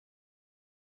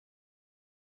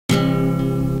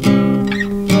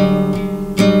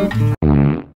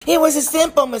It was a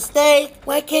simple mistake.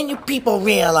 Why can't you people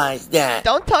realize that?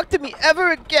 Don't talk to me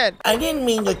ever again. I didn't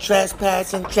mean to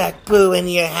trespass and track poo in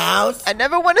your house. I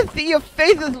never want to see your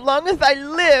face as long as I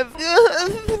live.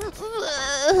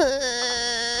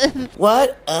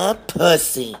 What a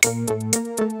pussy.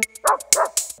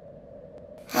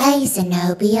 Hey,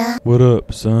 Zenobia. What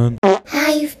up, son?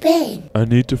 How you've been? I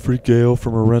need to free Gayle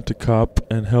from a rent-a-cop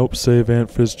and help save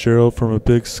Aunt Fitzgerald from a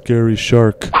big scary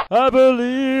shark. I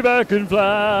believe I can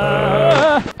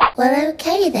fly. Well,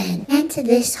 okay then. Enter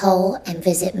this hole and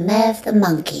visit Merv the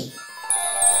monkey.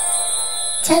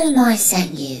 Tell him I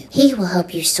sent you. He will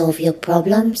help you solve your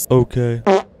problems. Okay.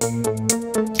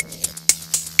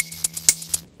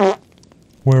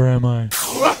 Where am I?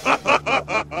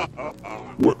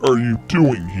 What are you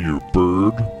doing here,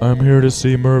 bird? I'm here to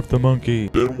see Merv the monkey.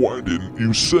 Then why didn't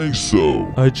you say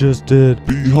so? I just did.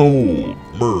 Behold,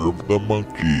 Merv the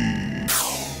monkey.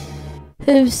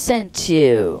 Who sent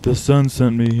you? The sun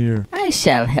sent me here. I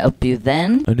shall help you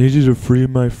then. I need you to free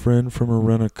my friend from a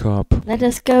rent-a-cop. Let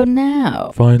us go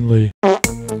now. Finally.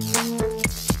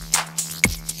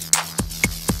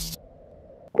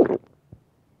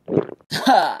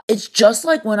 Ha! It's just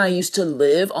like when I used to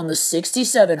live on the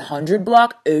 6700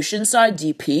 block Oceanside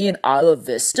DP in Isla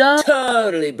Vista.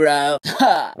 Totally, bro.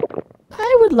 Ha!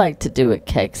 I would like to do a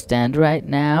keg stand right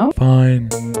now. Fine.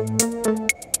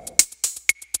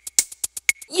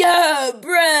 Yo,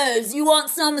 bros, you want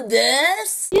some of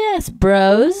this? Yes,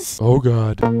 bros. Oh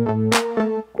god.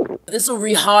 This'll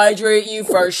rehydrate you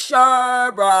for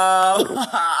sure, bro.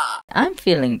 I'm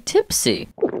feeling tipsy.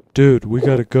 Dude, we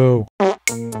gotta go.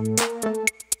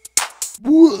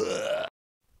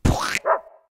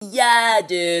 Yeah,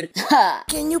 dude. Ha!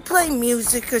 Can you play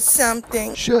music or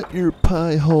something? Shut your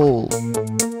pie hole.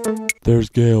 There's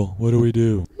Gayle. What do we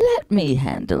do? Let me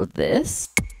handle this.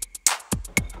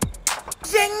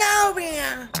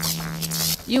 Zenobia!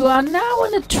 You are now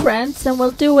in a trance and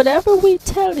will do whatever we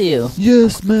tell you.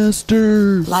 Yes,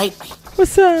 master. Light me.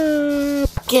 What's up?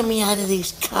 Get me out of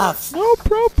these cuffs. No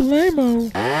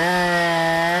problemo.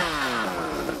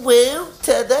 Woo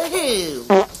to the who.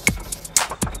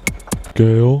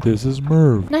 Gayle, this is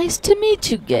Merv. Nice to meet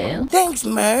you, Gayle. Thanks,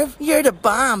 Merv. You're the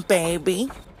bomb, baby.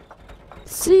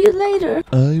 See you later.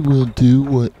 I will do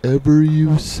whatever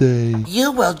you say.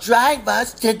 You will drive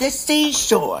us to the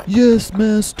seashore. Yes,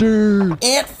 master.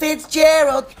 Aunt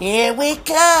Fitzgerald, here we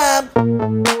come.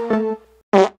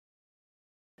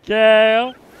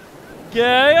 Gayle?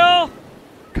 Gayle?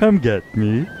 Come get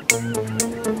me.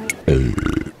 Hey,